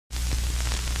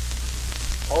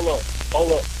Hold up,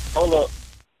 hold up, hold up.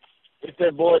 It's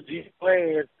that boy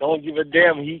G-Planz. Don't give a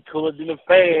damn. He cooler than a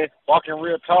fan. Walking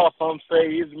real tall, some say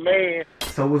he's a man.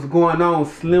 So what's going on,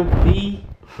 Slym B?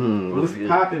 What's good?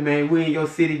 poppin', man? We in your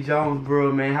city,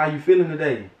 Jonesboro, man. How you feeling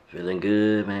today? Feeling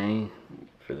good, man.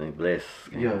 Feeling blessed.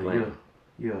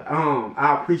 Yeah.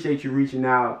 I appreciate you reaching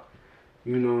out.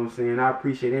 You know what I'm saying? I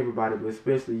appreciate everybody, but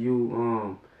especially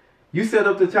you. You set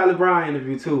up the Charlie Brown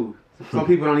interview too. Some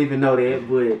people don't even know that,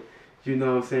 but you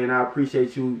know what I'm saying? I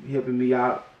appreciate you helping me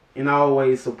out and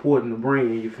always supporting the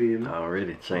brand, you feel me?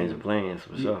 Already Changeofplanz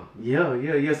for sure.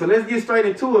 Yeah. So let's get straight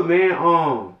into it, man.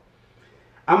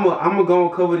 I'm gonna go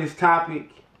and cover this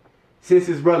topic since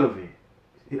it's relevant.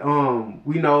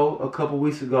 We know a couple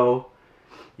weeks ago,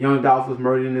 Young Dolph was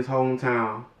murdered in his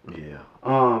hometown. Yeah.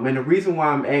 And the reason why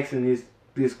I'm asking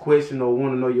this question or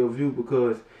want to know your view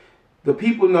because the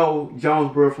people know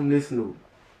Jonesboro from this Snoop.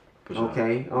 Sure.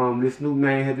 Okay. This Snoop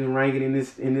name had been ringing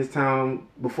in this town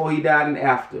before he died and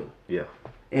after. Yeah.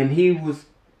 And he was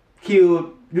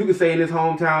killed, you could say, in his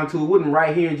hometown too. It wasn't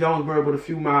right here in Jonesboro, but a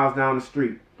few miles down the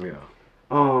street. Yeah.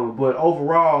 But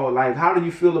overall, like, how do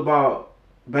you feel about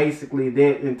basically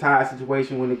that entire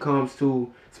situation when it comes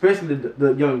to, especially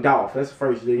the Young Dolph? That's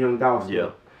first, the Young Dolph.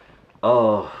 Yeah.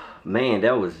 Oh man,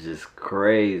 that was just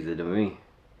crazy to me.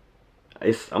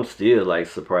 I'm still like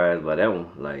surprised by that one,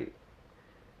 like,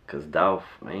 cause Dolph,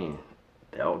 man,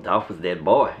 Dolph was that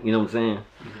boy. You know what I'm saying?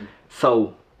 Mm-hmm.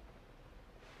 So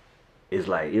it's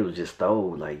like it was just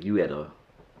stole. Like you at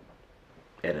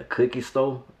a cookie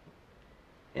store,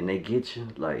 and they get you.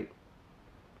 Like,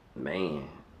 man,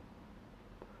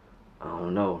 I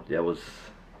don't know.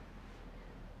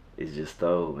 It's just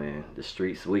stole, man. The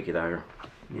streets wicked out here.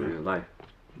 Yeah. Real life.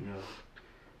 Yeah.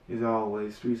 It's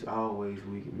always, streets always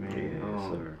wicked, man. Yeah,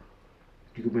 sir.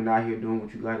 You could been out here doing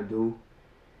what you gotta do.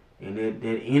 And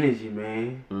that energy,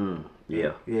 man.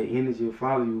 Yeah. That energy will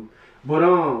follow you. But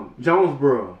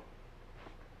Jonesboro,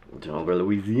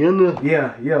 Louisiana.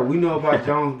 Yeah, we know about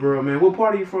Jonesboro, man. What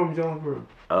part are you from, Jonesboro?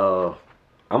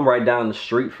 I'm right down the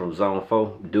street from Zone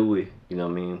 4, Dewey. You know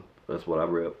what I mean? That's what I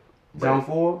rep. Zone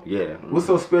 4? Yeah. What's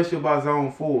so special about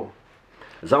Zone 4?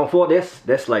 Zone 4,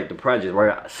 that's like the project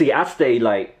right. See, I stay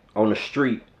like on the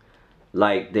street,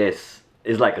 like it's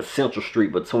like a central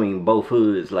street between both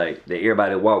hoods, like that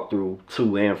everybody walk through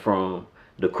to and from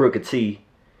the Crooked T.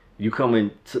 You coming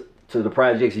to the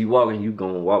projects, you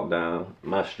gonna walk down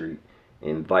my street,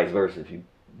 and vice versa. If you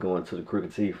going to the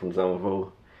Crooked T from Zone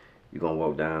 4, you gonna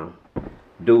walk down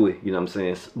Dewey. You know what I'm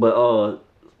saying? But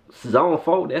Zone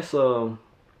 4, that's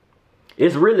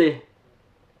it's really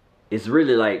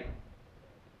like,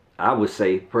 I would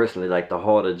say personally, like the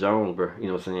heart of Jonesboro. You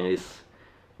know what I'm saying? It's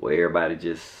where everybody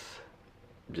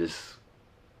just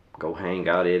go hang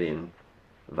out at and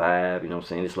vibe. You know what I'm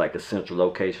saying? It's like a central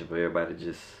location for everybody to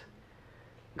just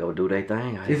go do their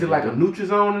thing. Is it like a neutral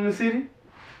zone in the city?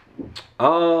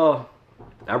 I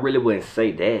really wouldn't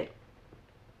say that.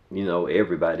 You know,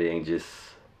 everybody ain't just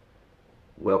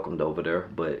welcomed over there,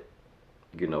 but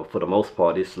you know, for the most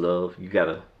part, it's love.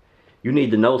 You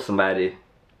need to know somebody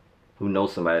who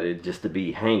knows somebody just to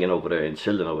be hanging over there and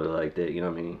chilling over there like that. You know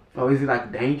what I mean? Oh, is it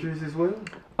like dangerous as well?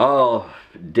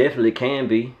 Definitely can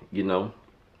be. You know,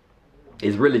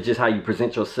 it's really just how you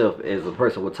present yourself as a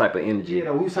person, what type of energy.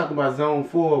 Yeah, we was talking about Zone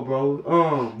 4, bro.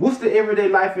 What's the everyday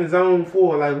life in Zone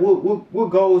 4? Like, what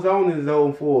goes on in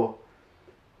Zone 4?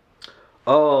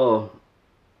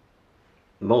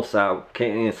 Most I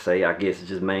can say, I guess,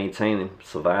 just maintaining,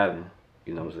 surviving.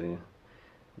 You know what I'm saying?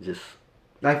 Just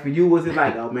like for you, was it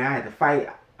like, oh man, I had to fight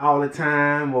all the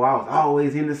time, or I was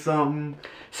always into something?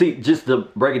 See, just to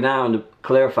break it down, to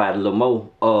clarify it a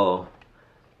little more,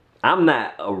 I'm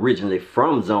not originally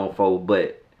from Zone 4,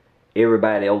 but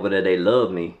everybody over there, they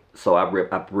love me, so I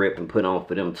rep and put on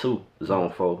for them too, Zone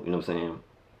 4, you know what I'm saying?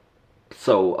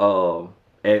 So,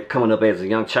 coming up as a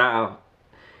young child,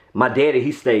 my daddy,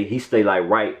 he stay like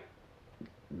right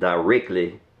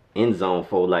directly in Zone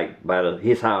 4, like by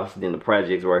his house, then the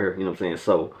projects right here, you know what I'm saying?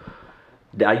 So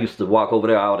I used to walk over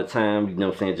there all the time, you know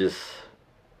what I'm saying, just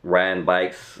riding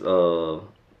bikes,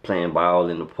 playing ball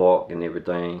in the park and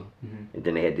everything. And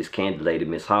then they had this candy lady,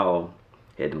 Miss Hall,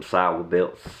 had them sour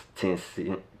belts, 10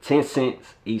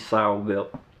 cents each sour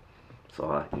belt. So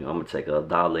I'm gonna take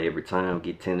 $1 every time,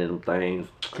 get 10 of them things.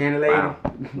 Candy lady? Wow.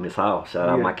 Miss Hall, shout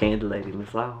out my candy lady, Miss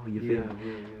Hall, you feel me?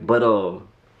 Yeah. But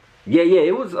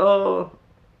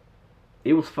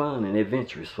it was fun and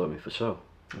adventurous for me, for sure.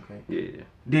 Okay. Yeah.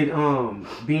 Did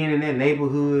being in that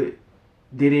neighborhood,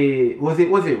 was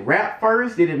it rap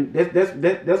first?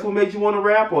 That's what made you want to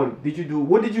rap, or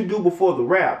what did you do before the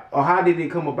rap, or how did it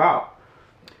come about?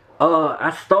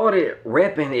 I started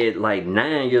rapping at like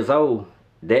 9 years old.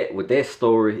 With that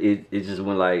story, it just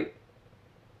went like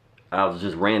I was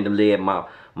just randomly at my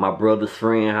brother's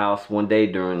friend house one day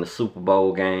during the Super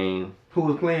Bowl game. Who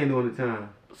was playing during the time?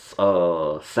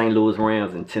 St. Louis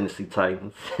Rams and Tennessee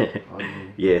Titans. Oh, yeah.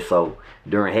 Yeah, so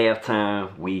during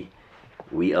halftime we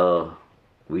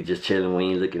just chilling, we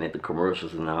ain't looking at the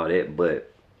commercials and all that.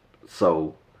 But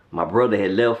so my brother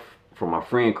had left from my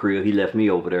friend crib, he left me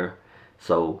over there.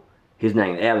 So his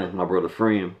name Alan, my brother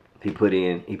friend, he put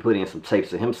in some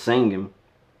tapes of him singing.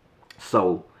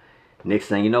 So next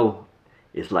thing you know,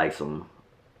 it's like some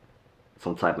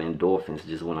type of endorphins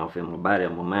just went off in my body,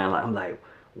 in my mind. Like I'm like,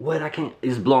 what? I can't.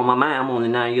 It's blowing my mind. I'm only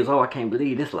 9 years old. I can't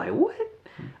believe this. Like what?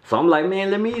 So I'm like,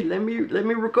 man, let me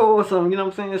record something. You know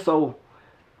what I'm saying?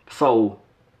 So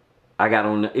I got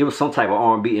on. It was some type of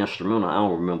R&B instrumental. I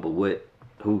don't remember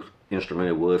whose instrument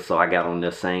it was. So I got on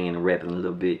there singing and rapping a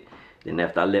little bit. Then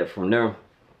after I left from there,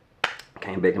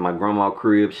 came back to my grandma's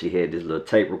crib. She had this little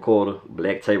tape recorder,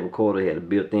 black tape recorder. Had a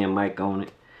built-in mic on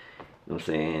it. You know what I'm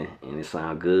saying? And it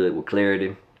sounded good with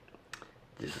clarity.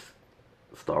 Just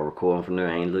start recording from there.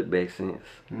 I ain't looked back since.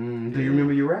 Do you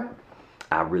remember your rap?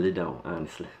 I really don't,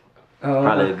 honestly.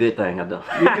 Probably a good thing I don't.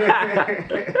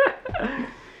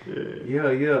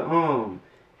 Yeah.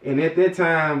 And at that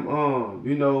time,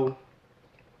 you know,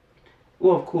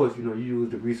 well, of course, you know, you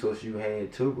used the resource you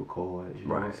had to record. You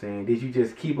know what I'm saying? Did you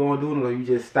just keep on doing it, or you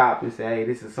just stop and say, hey,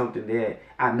 this is something that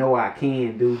I know I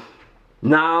can do?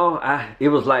 No, it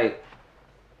was like,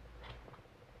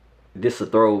 this is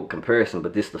a throw comparison,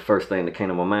 but this is the first thing that came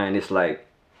to my mind. It's like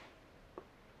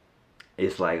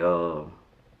this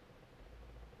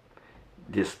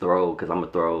throw, because I'm a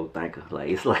throw thinker. Like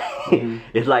it's like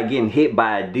it's like getting hit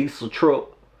by a diesel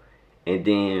truck and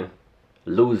then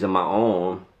losing my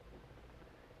arm,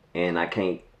 and I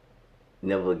can't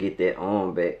never get that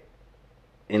arm back.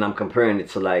 And I'm comparing it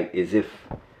to like as if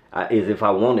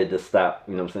I wanted to stop,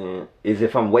 you know what I'm saying? As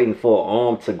if I'm waiting for an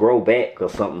arm to grow back or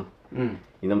something.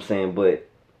 You know what I'm saying? But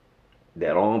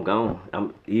that arm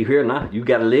gone. You here now. You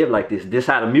gotta live like this. This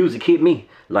how the music hit me.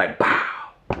 Like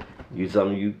pow. You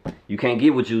can't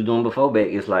get what you was doing before back.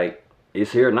 It's like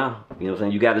it's here now. You know what I'm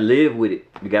saying? You gotta live with it.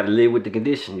 You gotta live with the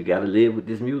condition. You gotta live with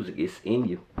this music. It's in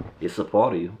you. It's a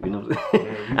part of you. You know what I'm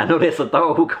saying? I know that's a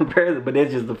thought who compares it, but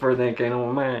that's just the first thing that came to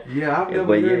my mind. Yeah, I've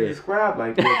never heard it described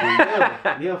like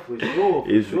that. Yeah, for sure.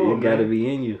 It gotta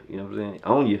be in you. You know what I'm saying?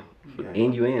 On you. Yeah.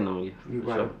 In you and on you. You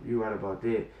right about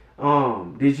that.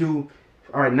 Did you?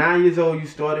 All right, 9 years old, you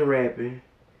started rapping.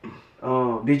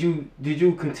 Did you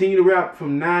continue to rap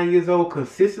from 9 years old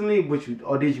consistently,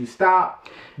 or did you stop,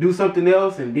 do something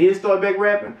else, and then start back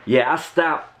rapping? Yeah, I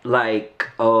stopped like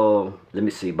let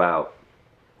me see, about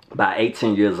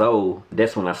 18 years old.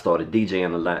 That's when I started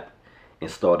DJing a lot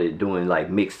and started doing like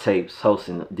mixtapes,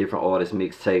 hosting different artists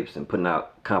mixtapes and putting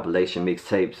out compilation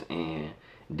mixtapes and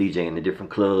DJing in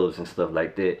different clubs and stuff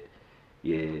like that.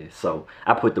 Yeah, so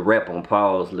I put the rap on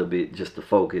pause a little bit just to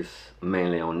focus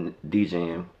mainly on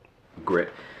DJing.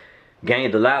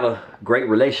 Gained a lot of great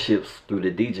relationships through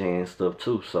the DJing stuff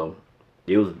too, so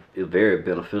it was very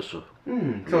beneficial.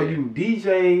 So you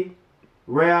DJ,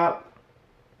 rap,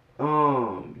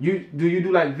 do you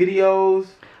do like videos?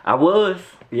 I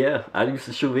used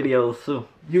to shoot videos too.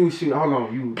 You shoot, hold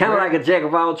on, you kind of like a jack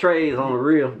of all trades on the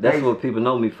real. That's what people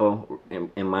know me for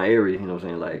in my area, you know what I'm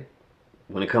saying? Like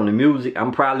when it comes to music,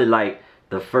 I'm probably like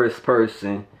the first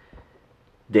person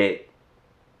that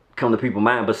come to people's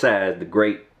mind besides the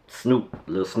great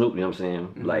Lil Snoop, you know what I'm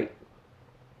saying? Like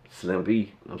Slym B, you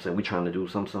know what I'm saying? We trying to do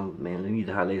something, man, they need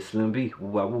to holler at Slym B.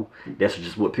 Woo. That's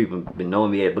just what people been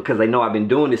knowing me as, because they know I've been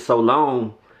doing this so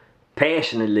long,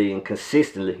 passionately and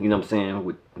consistently, you know what I'm saying,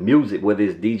 with music, whether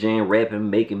it's DJing, rapping,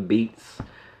 making beats,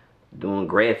 doing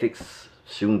graphics,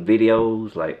 shooting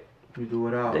videos, like you do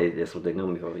it all. That's what they know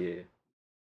me for, yeah.